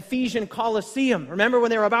Ephesian Colosseum? Remember when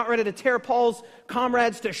they were about ready to tear Paul's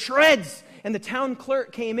comrades to shreds? And the town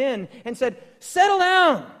clerk came in and said, settle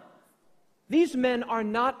down. These men are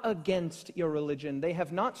not against your religion. They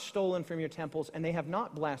have not stolen from your temples, and they have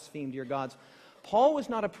not blasphemed your gods. Paul was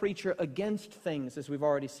not a preacher against things, as we've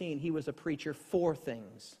already seen. He was a preacher for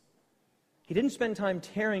things. He didn't spend time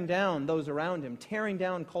tearing down those around him, tearing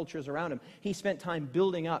down cultures around him. He spent time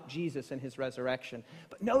building up Jesus and his resurrection.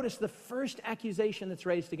 But notice the first accusation that's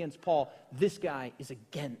raised against Paul, this guy is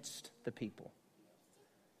against the people.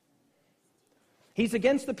 He's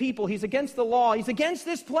against the people. He's against the law. He's against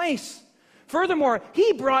this place. Furthermore,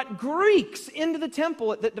 he brought Greeks into the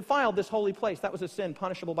temple that defiled this holy place. That was a sin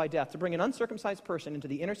punishable by death, to bring an uncircumcised person into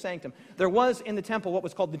the inner sanctum. There was in the temple what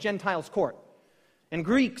was called the Gentiles' court. And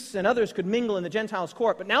Greeks and others could mingle in the Gentiles'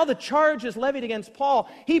 court. But now the charge is levied against Paul.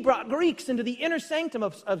 He brought Greeks into the inner sanctum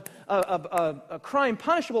of a crime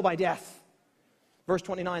punishable by death. Verse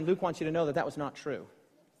 29, Luke wants you to know that that was not true.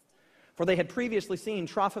 For they had previously seen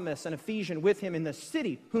Trophimus, an Ephesian, with him in the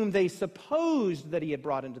city, whom they supposed that he had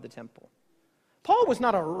brought into the temple. Paul was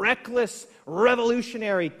not a reckless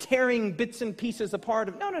revolutionary tearing bits and pieces apart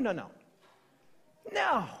of...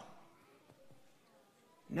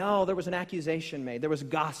 No, there was an accusation made. There was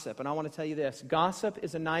gossip. And I want to tell you this. Gossip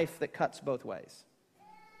is a knife that cuts both ways.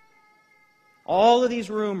 All of these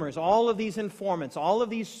rumors, all of these informants, all of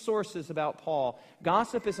these sources about Paul,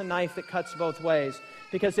 gossip is a knife that cuts both ways.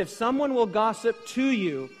 Because if someone will gossip to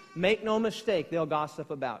you, make no mistake, they'll gossip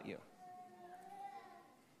about you.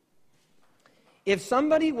 If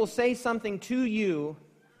somebody will say something to you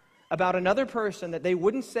about another person that they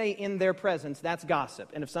wouldn't say in their presence, that's gossip.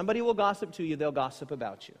 And if somebody will gossip to you, they'll gossip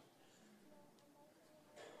about you.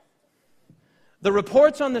 The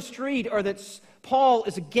reports on the street are that Paul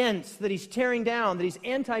is against, that he's tearing down, that he's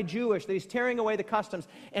anti-Jewish, that he's tearing away the customs.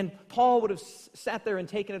 And Paul would have sat there and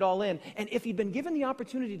taken it all in. And if he'd been given the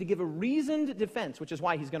opportunity to give a reasoned defense, which is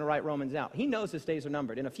why he's going to write Romans out, he knows his days are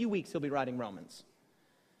numbered. In a few weeks, he'll be writing Romans.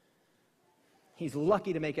 He's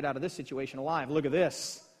lucky to make it out of this situation alive. Look at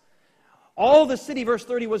this. All the city, verse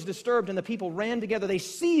 30, was disturbed, and the people ran together. They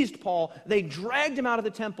seized Paul, they dragged him out of the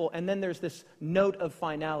temple, and then there's this note of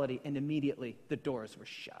finality, and immediately the doors were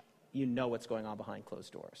shut. You know what's going on behind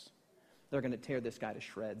closed doors. They're going to tear this guy to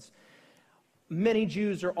shreds. Many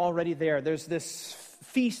Jews are already there. There's this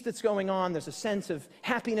feast that's going on. There's a sense of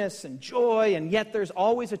happiness and joy, and yet there's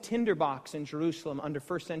always a tinderbox in Jerusalem under the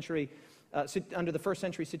first century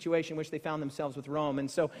situation in which they found themselves with Rome. And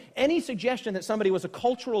so any suggestion that somebody was a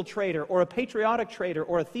cultural traitor or a patriotic traitor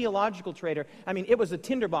or a theological traitor, I mean, it was a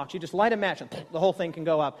tinderbox. You just light a match and the whole thing can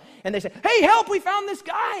go up. And they say, hey, help, we found this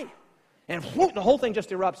guy. And whoop, the whole thing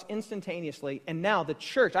just erupts instantaneously. And now the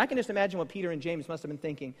church, I can just imagine what Peter and James must have been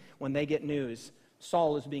thinking when they get news.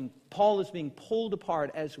 Paul is being pulled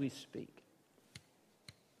apart as we speak.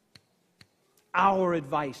 Our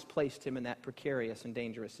advice placed him in that precarious and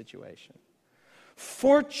dangerous situation.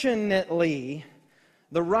 Fortunately,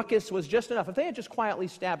 the ruckus was just enough. If they had just quietly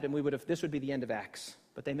stabbed him, this would be the end of Acts.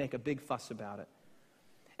 But they make a big fuss about it.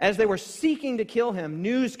 As they were seeking to kill him,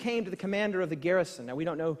 news came to the commander of the garrison. Now we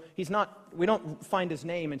don't find his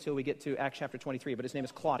name until we get to Acts chapter 23, but his name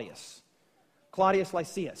is Claudius. Claudius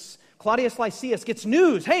Lysias. Claudius Lysias gets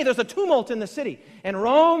news. Hey, there's a tumult in the city. And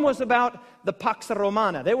Rome was about the Pax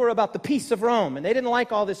Romana. They were about the peace of Rome. And they didn't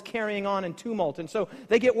like all this carrying on and tumult. And so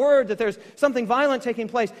they get word that there's something violent taking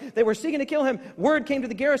place. They were seeking to kill him. Word came to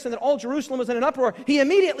the garrison that all Jerusalem was in an uproar. He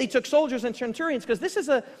immediately took soldiers and centurions, because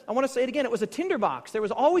I want to say it again, it was a tinderbox. There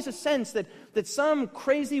was always a sense that some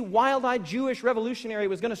crazy, wild-eyed Jewish revolutionary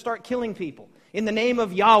was going to start killing people in the name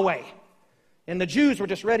of Yahweh. And the Jews were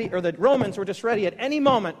just ready, or the Romans were just ready at any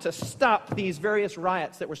moment to stop these various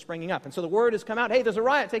riots that were springing up. And so the word has come out, hey, there's a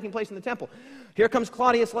riot taking place in the temple. Here comes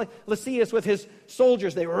Claudius Lysias with his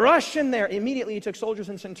soldiers. They rush in there. Immediately he took soldiers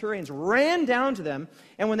and centurions, ran down to them,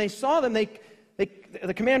 and when they saw them, the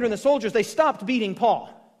commander and the soldiers, they stopped beating Paul.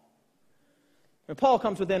 And Paul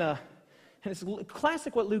comes within and it's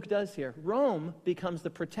classic what Luke does here. Rome becomes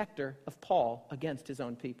the protector of Paul against his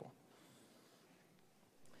own people.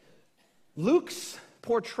 Luke's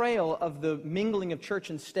portrayal of the mingling of church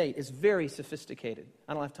and state is very sophisticated.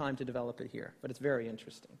 I don't have time to develop it here, but it's very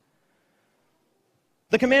interesting.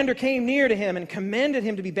 The commander came near to him and commanded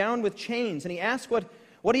him to be bound with chains, and he asked, what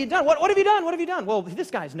have you done? What have you done? What have you done? Well,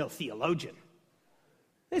 this guy's no theologian.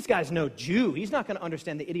 This guy's no Jew. He's not going to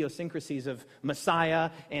understand the idiosyncrasies of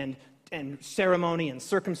Messiah and ceremony and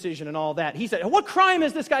circumcision and all that. He said, what crime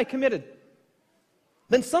has this guy committed?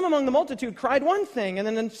 Then some among the multitude cried one thing, and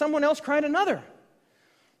then someone else cried another.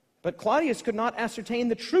 But Claudius could not ascertain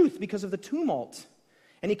the truth because of the tumult,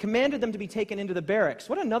 and he commanded them to be taken into the barracks.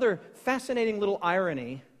 What another fascinating little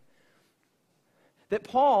irony, that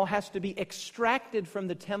Paul has to be extracted from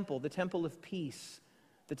the temple of peace,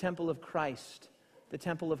 the temple of Christ, the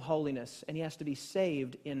temple of holiness, and he has to be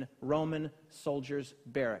saved in Roman soldiers'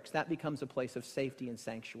 barracks. That becomes a place of safety and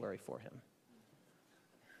sanctuary for him.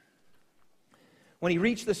 When he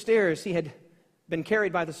reached the stairs, he had been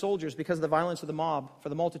carried by the soldiers because of the violence of the mob, for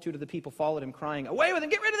the multitude of the people followed him, crying, away with him,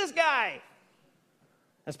 get rid of this guy!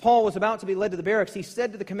 As Paul was about to be led to the barracks, he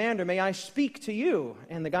said to the commander, may I speak to you?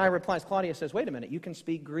 And the guy replies, Claudius says, wait a minute, you can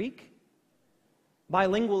speak Greek?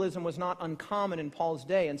 Bilingualism was not uncommon in Paul's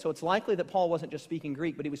day, and so it's likely that Paul wasn't just speaking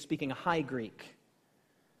Greek, but he was speaking a high Greek.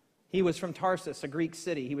 He was from Tarsus, a Greek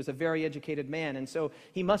city. He was a very educated man, and so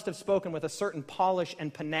he must have spoken with a certain polish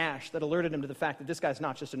and panache that alerted him to the fact that this guy's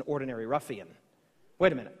not just an ordinary ruffian.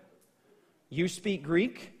 Wait a minute. You speak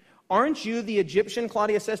Greek? Aren't you the Egyptian,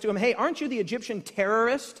 Claudius says to him, hey, aren't you the Egyptian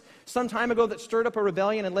terrorist some time ago that stirred up a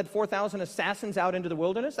rebellion and led 4,000 assassins out into the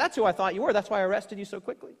wilderness? That's who I thought you were. That's why I arrested you so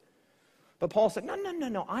quickly. But Paul said,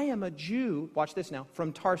 no, I am a Jew, watch this now,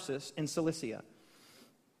 from Tarsus in Cilicia.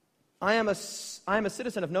 I am a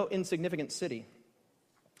citizen of no insignificant city.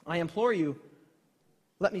 I implore you,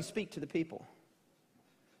 let me speak to the people.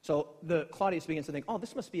 So Claudius begins to think,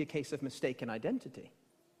 this must be a case of mistaken identity.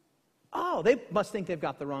 They must think they've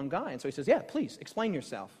got the wrong guy. And so he says, yeah, please, explain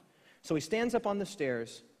yourself. So he stands up on the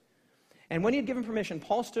stairs, and when he had given permission,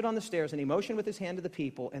 Paul stood on the stairs and he motioned with his hand to the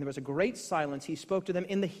people, and there was a great silence. He spoke to them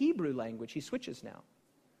in the Hebrew language. He switches now.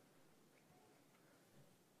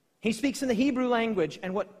 He speaks in the Hebrew language,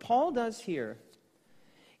 and what Paul does here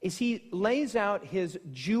is he lays out his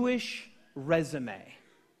Jewish resume.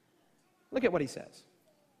 Look at what he says.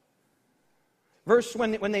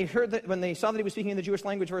 When they saw that he was speaking in the Jewish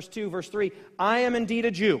language, verse 2, verse 3, I am indeed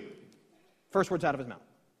a Jew. First words out of his mouth.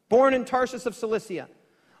 Born in Tarsus of Cilicia.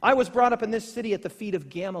 I was brought up in this city at the feet of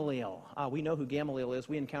Gamaliel. We know who Gamaliel is.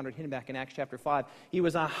 We encountered him back in Acts chapter 5. He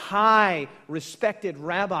was a high, respected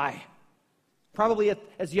rabbi. Probably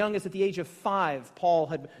as young as at the age of 5,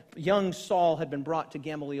 young Saul had been brought to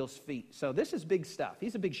Gamaliel's feet. So this is big stuff.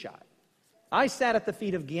 He's a big shot. I sat at the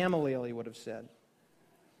feet of Gamaliel, he would have said.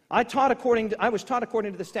 I was taught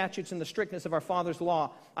according to the statutes and the strictness of our father's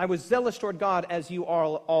law. I was zealous toward God as you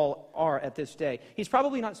all are at this day. He's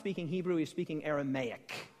probably not speaking Hebrew, he's speaking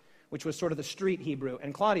Aramaic, which was sort of the street Hebrew.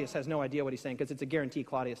 And Claudius has no idea what he's saying because it's a guarantee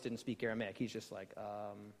Claudius didn't speak Aramaic. He's just like,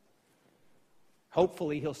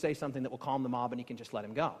 hopefully he'll say something that will calm the mob and he can just let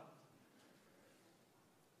him go.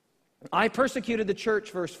 I persecuted the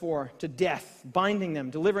church, verse 4, to death, binding them,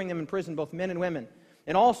 delivering them in prison, both men and women.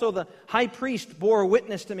 And also the high priest bore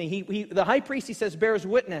witness to me. The high priest, he says, bears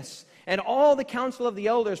witness. And all the council of the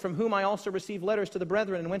elders, from whom I also received letters to the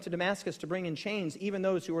brethren and went to Damascus to bring in chains, even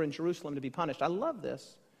those who were in Jerusalem to be punished. I love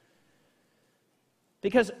this.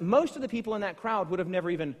 Because most of the people in that crowd would have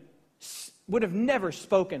never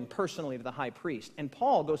spoken personally to the high priest. And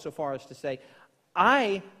Paul goes so far as to say,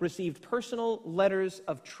 I received personal letters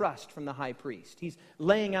of trust from the high priest. He's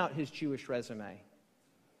laying out his Jewish resume.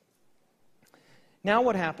 Now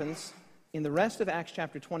what happens in the rest of Acts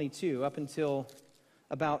chapter 22, up until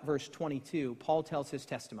about verse 22, Paul tells his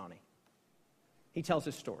testimony. He tells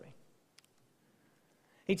his story.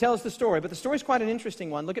 He tells the story, but the story is quite an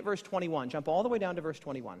interesting one. Look at verse 21. Jump all the way down to verse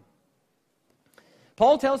 21.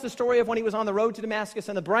 Paul tells the story of when he was on the road to Damascus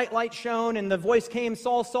and the bright light shone and the voice came,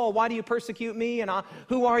 Saul, Saul, why do you persecute me? And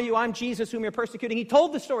who are you? I'm Jesus whom you're persecuting. He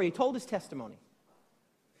told the story. He told his testimony.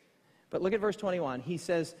 But look at verse 21. He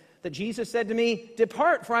says that Jesus said to me,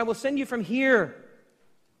 depart, for I will send you from here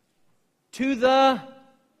to the...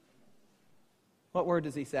 What word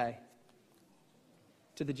does he say?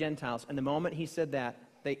 To the Gentiles. And the moment he said that,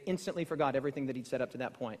 they instantly forgot everything that he'd said up to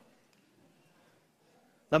that point.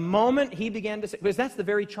 The moment he began to say, because that's the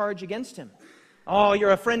very charge against him. Oh,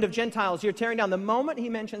 you're a friend of Gentiles. You're tearing down. The moment he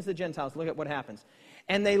mentions the Gentiles, look at what happens.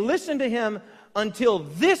 And they listened to him until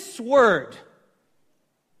this word.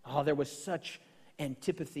 Oh, there was such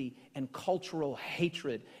antipathy and cultural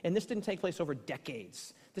hatred. And this didn't take place over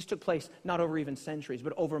decades. This took place not over even centuries,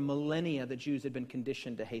 but over millennia. The Jews had been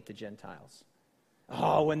conditioned to hate the Gentiles.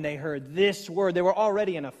 Oh, when they heard this word, they were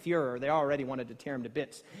already in a furor. They already wanted to tear him to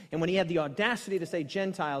bits. And when he had the audacity to say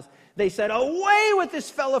Gentiles, they said, away with this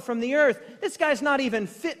fellow from the earth. This guy's not even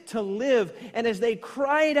fit to live. And as they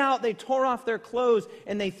cried out, they tore off their clothes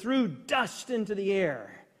and they threw dust into the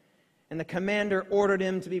air. And the commander ordered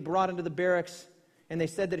him to be brought into the barracks. And they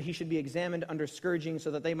said that he should be examined under scourging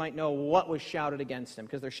so that they might know what was shouted against him.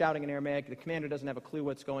 Because they're shouting in Aramaic. The commander doesn't have a clue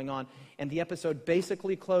what's going on. And the episode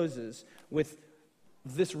basically closes with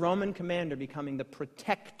this Roman commander becoming the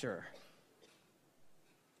protector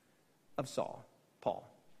of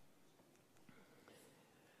Paul.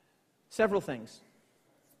 Several things.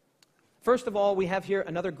 First of all, we have here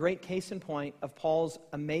another great case in point of Paul's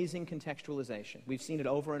amazing contextualization. We've seen it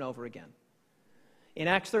over and over again. In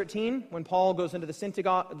Acts 13, when Paul goes into the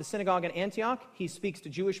synagogue in Antioch, he speaks to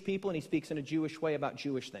Jewish people and he speaks in a Jewish way about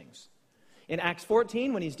Jewish things. In Acts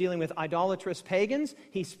 14, when he's dealing with idolatrous pagans,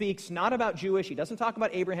 he speaks not about Jewish, he doesn't talk about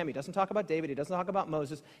Abraham, he doesn't talk about David, he doesn't talk about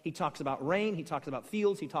Moses, he talks about rain, he talks about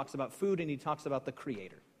fields, he talks about food, and he talks about the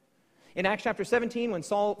Creator. In Acts chapter 17, when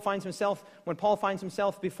Paul finds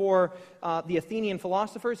himself before the Athenian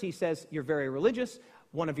philosophers, he says, you're very religious,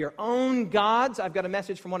 one of your own gods, I've got a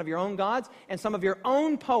message from one of your own gods, and some of your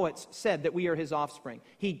own poets said that we are his offspring.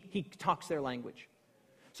 He talks their language.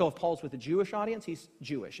 So if Paul's with the Jewish audience, he's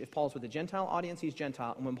Jewish. If Paul's with the Gentile audience, he's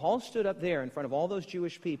Gentile. And when Paul stood up there in front of all those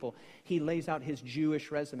Jewish people, he lays out his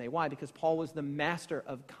Jewish resume. Why? Because Paul was the master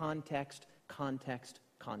of context, context,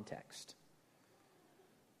 context.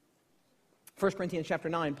 1 Corinthians chapter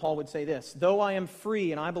 9, Paul would say this, though I am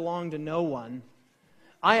free and I belong to no one,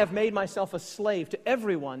 I have made myself a slave to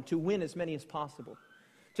everyone to win as many as possible.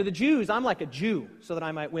 To the Jews, I'm like a Jew so that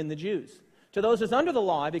I might win the Jews. To those as under the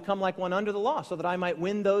law, I become like one under the law, so that I might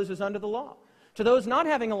win those as under the law. To those not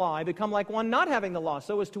having a law, I become like one not having the law,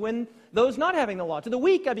 so as to win those not having the law. To the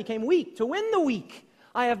weak, I became weak, to win the weak.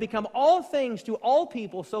 I have become all things to all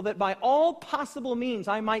people, so that by all possible means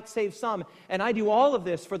I might save some. And I do all of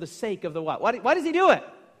this for the sake of the what? Why does he do it?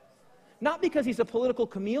 Not because he's a political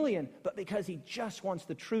chameleon, but because he just wants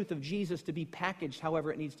the truth of Jesus to be packaged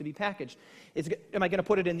however it needs to be packaged. Am I going to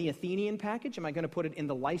put it in the Athenian package? Am I going to put it in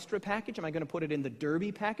the Lystra package? Am I going to put it in the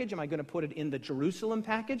Derby package? Am I going to put it in the Jerusalem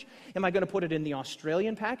package? Am I going to put it in the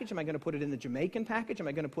Australian package? Am I going to put it in the Jamaican package? Am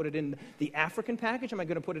I going to put it in the African package? Am I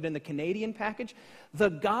going to put it in the Canadian package? The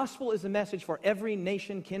gospel is a message for every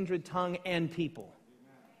nation, kindred, tongue, and people.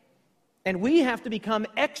 And we have to become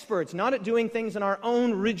experts, not at doing things in our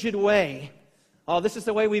own rigid way. Oh, this is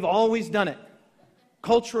the way we've always done it.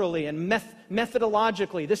 Culturally and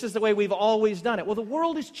methodologically, this is the way we've always done it. Well, the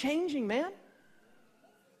world is changing, man.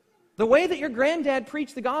 The way that your granddad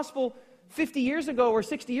preached the gospel 50 years ago or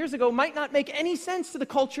 60 years ago might not make any sense to the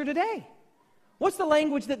culture today. What's the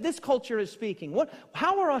language that this culture is speaking?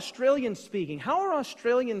 How are Australians speaking? How are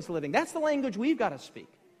Australians living? That's the language we've got to speak.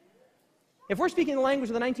 If we're speaking the language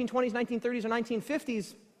of the 1920s, 1930s, or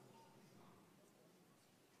 1950s,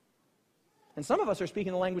 and some of us are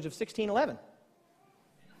speaking the language of 1611.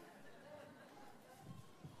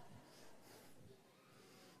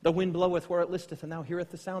 The wind bloweth where it listeth, and thou hearest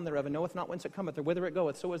the sound thereof, and knoweth not whence it cometh, or whither it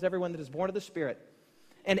goeth. So is everyone that is born of the Spirit.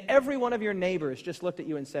 And every one of your neighbors just looked at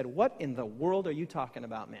you and said, what in the world are you talking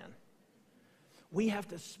about, man? We have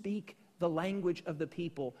to speak the language of the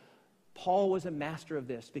people. Paul was a master of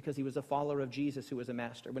this because he was a follower of Jesus who was a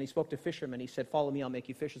master. When he spoke to fishermen, he said, follow me, I'll make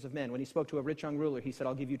you fishers of men. When he spoke to a rich young ruler, he said,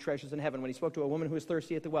 I'll give you treasures in heaven. When he spoke to a woman who was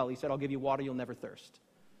thirsty at the well, he said, I'll give you water you'll never thirst.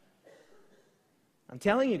 I'm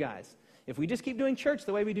telling you guys, if we just keep doing church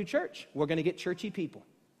the way we do church, we're going to get churchy people.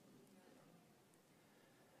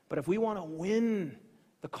 But if we want to win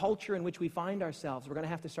the culture in which we find ourselves, we're going to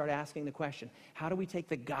have to start asking the question, how do we take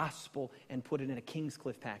the gospel and put it in a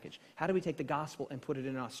Kingscliff package? How do we take the gospel and put it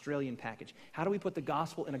in an Australian package? How do we put the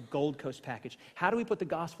gospel in a Gold Coast package? How do we put the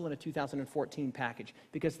gospel in a 2014 package?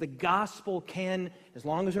 Because the gospel can, as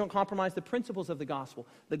long as we don't compromise the principles of the gospel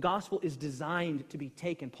is designed to be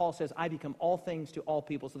taken. Paul says, I become all things to all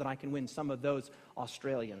people so that I can win some of those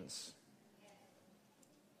Australians.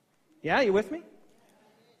 Yeah, you with me?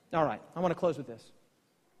 All right, I want to close with this.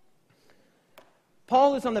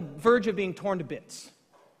 Paul is on the verge of being torn to bits.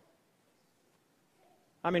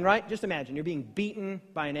 I mean, right? Just imagine, you're being beaten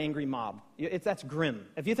by an angry mob. That's grim.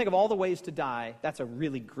 If you think of all the ways to die, that's a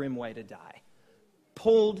really grim way to die.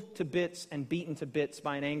 Pulled to bits and beaten to bits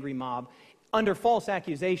by an angry mob under false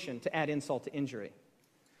accusation to add insult to injury.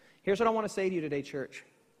 Here's what I want to say to you today, church.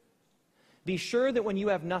 Be sure that when you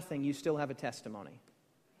have nothing, you still have a testimony.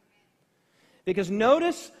 Because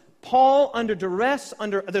notice Paul, under duress,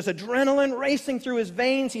 there's adrenaline racing through his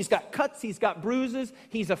veins. He's got cuts, he's got bruises.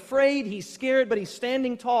 He's afraid, he's scared, but he's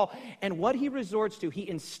standing tall. And what he resorts to, he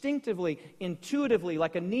instinctively, intuitively,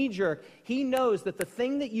 like a knee-jerk, he knows that the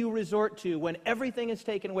thing that you resort to when everything is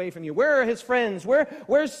taken away from you, where are his friends?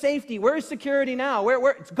 Where's safety? Where's security now?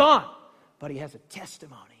 Where? It's gone. But he has a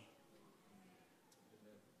testimony.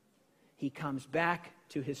 He comes back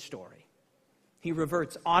to his story. He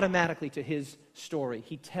reverts automatically to his story.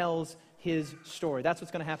 He tells his story. That's what's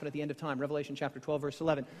going to happen at the end of time. Revelation chapter 12, verse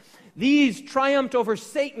 11. These triumphed over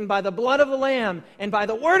Satan by the blood of the Lamb and by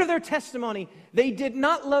the word of their testimony. They did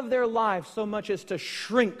not love their lives so much as to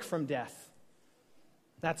shrink from death.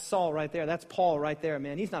 That's Saul right there. That's Paul right there,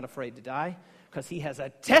 man. He's not afraid to die because he has a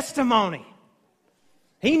testimony.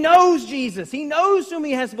 He knows Jesus. He knows whom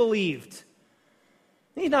he has believed.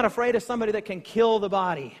 He's not afraid of somebody that can kill the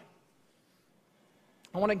body.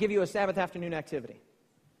 I want to give you a Sabbath afternoon activity.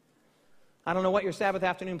 I don't know what your Sabbath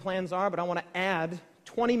afternoon plans are, but I want to add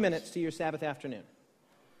 20 minutes to your Sabbath afternoon.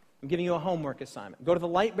 I'm giving you a homework assignment. Go to the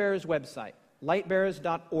Lightbearers website,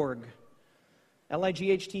 lightbearers.org,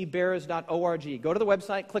 lightbearers.org. Go to the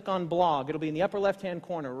website, click on blog. It'll be in the upper left-hand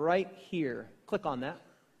corner right here. Click on that.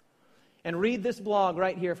 And read this blog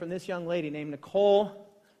right here from this young lady named Nicole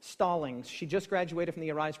Stallings. She just graduated from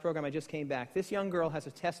the Arise program. I just came back. This young girl has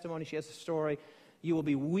a testimony. She has a story. You will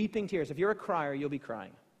be weeping tears. If you're a crier, you'll be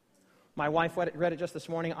crying. My wife read it just this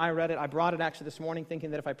morning. I read it. I brought it actually this morning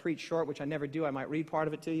thinking that if I preach short, which I never do, I might read part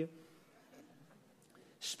of it to you.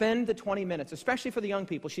 Spend the 20 minutes, especially for the young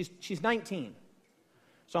people. She's 19.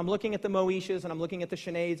 So I'm looking at the Moeshas, and I'm looking at the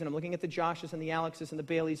Sineads, and I'm looking at the Joshes, and the Alexes, and the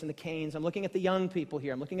Baileys, and the Canes. I'm looking at the young people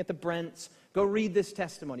here. I'm looking at the Brents. Go read this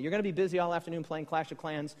testimony. You're going to be busy all afternoon playing Clash of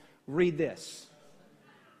Clans. Read this.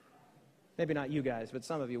 Maybe not you guys, but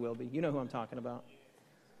some of you will be. You know who I'm talking about.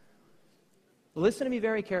 Listen to me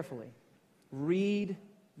very carefully. Read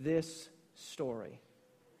this story.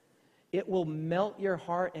 It will melt your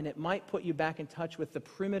heart, and it might put you back in touch with the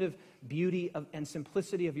primitive beauty and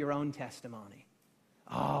simplicity of your own testimony.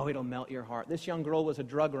 Oh, it'll melt your heart. This young girl was a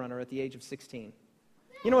drug runner at the age of 16.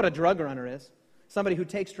 You know what a drug runner is? Somebody who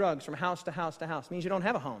takes drugs from house to house to house means you don't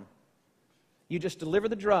have a home. You just deliver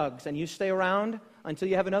the drugs and you stay around until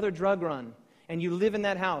you have another drug run. And you live in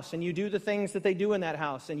that house and you do the things that they do in that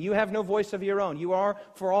house. And you have no voice of your own. You are,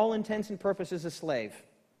 for all intents and purposes, a slave.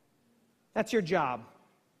 That's your job.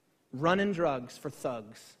 Running drugs for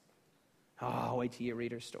thugs. Oh, wait till you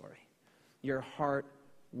read her story. Your heart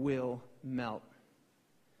will melt.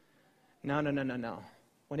 No.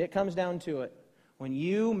 When it comes down to it, when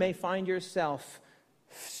you may find yourself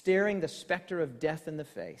staring the specter of death in the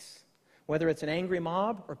face, whether it's an angry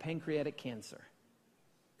mob or pancreatic cancer,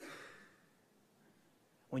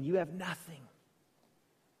 when you have nothing,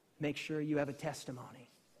 make sure you have a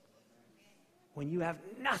testimony. When you have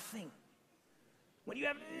nothing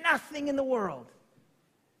in the world,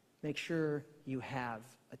 make sure you have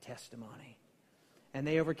a testimony. And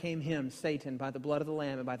they overcame him, Satan, by the blood of the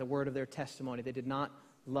Lamb and by the word of their testimony. They did not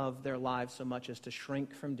love their lives so much as to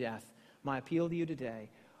shrink from death. My appeal to you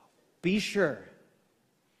today, be sure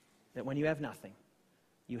that when you have nothing,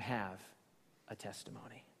 you have a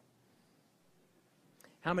testimony.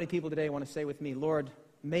 How many people today want to say with me, Lord,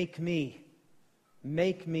 make me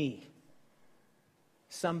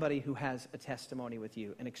somebody who has a testimony with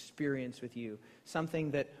you, an experience with you,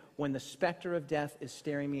 something that when the specter of death is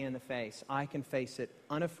staring me in the face, I can face it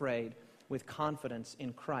unafraid with confidence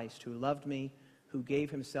in Christ who loved me, who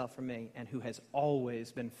gave himself for me, and who has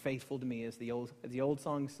always been faithful to me. As the old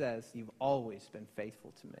song says, you've always been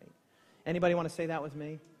faithful to me. Anybody want to say that with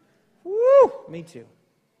me? Woo! Me too.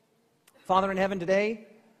 Father in heaven, today,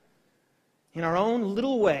 in our own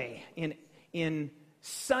little way, in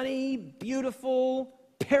sunny, beautiful,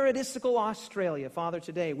 paradisical Australia, Father,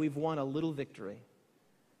 today we've won a little victory.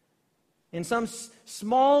 In some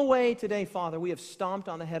small way today, Father, we have stomped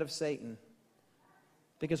on the head of Satan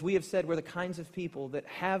because we have said we're the kinds of people that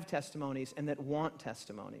have testimonies and that want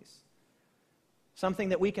testimonies. Something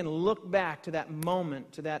that we can look back to that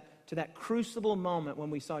moment, to that crucible moment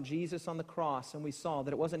when we saw Jesus on the cross and we saw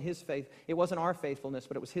that it wasn't his faith, it wasn't our faithfulness,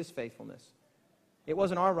 but it was his faithfulness. It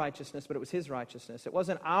wasn't our righteousness, but it was his righteousness. It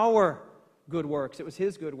wasn't our good works, it was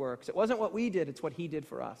his good works. It wasn't what we did, it's what he did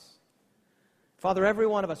for us. Father, every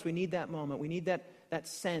one of us, we need that moment. We need that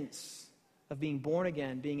sense of being born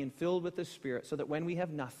again, being infilled with the Spirit, so that when we have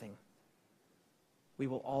nothing, we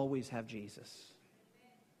will always have Jesus.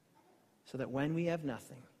 So that when we have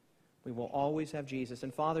nothing, we will always have Jesus.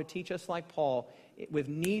 And Father, teach us like Paul, with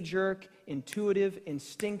knee-jerk, intuitive,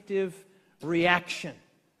 instinctive reaction.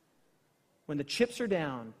 When the chips are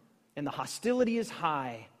down and the hostility is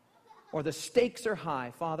high or the stakes are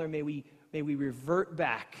high, Father, may we revert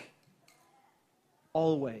back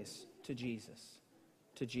always to Jesus,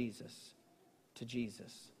 to Jesus, to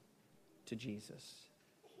Jesus, to Jesus,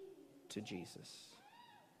 to Jesus.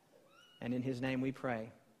 And in his name we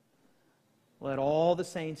pray. Let all the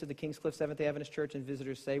saints of the Kingscliff Seventh-day Adventist Church and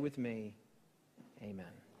visitors say with me, amen.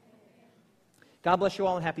 God bless you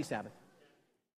all and happy Sabbath.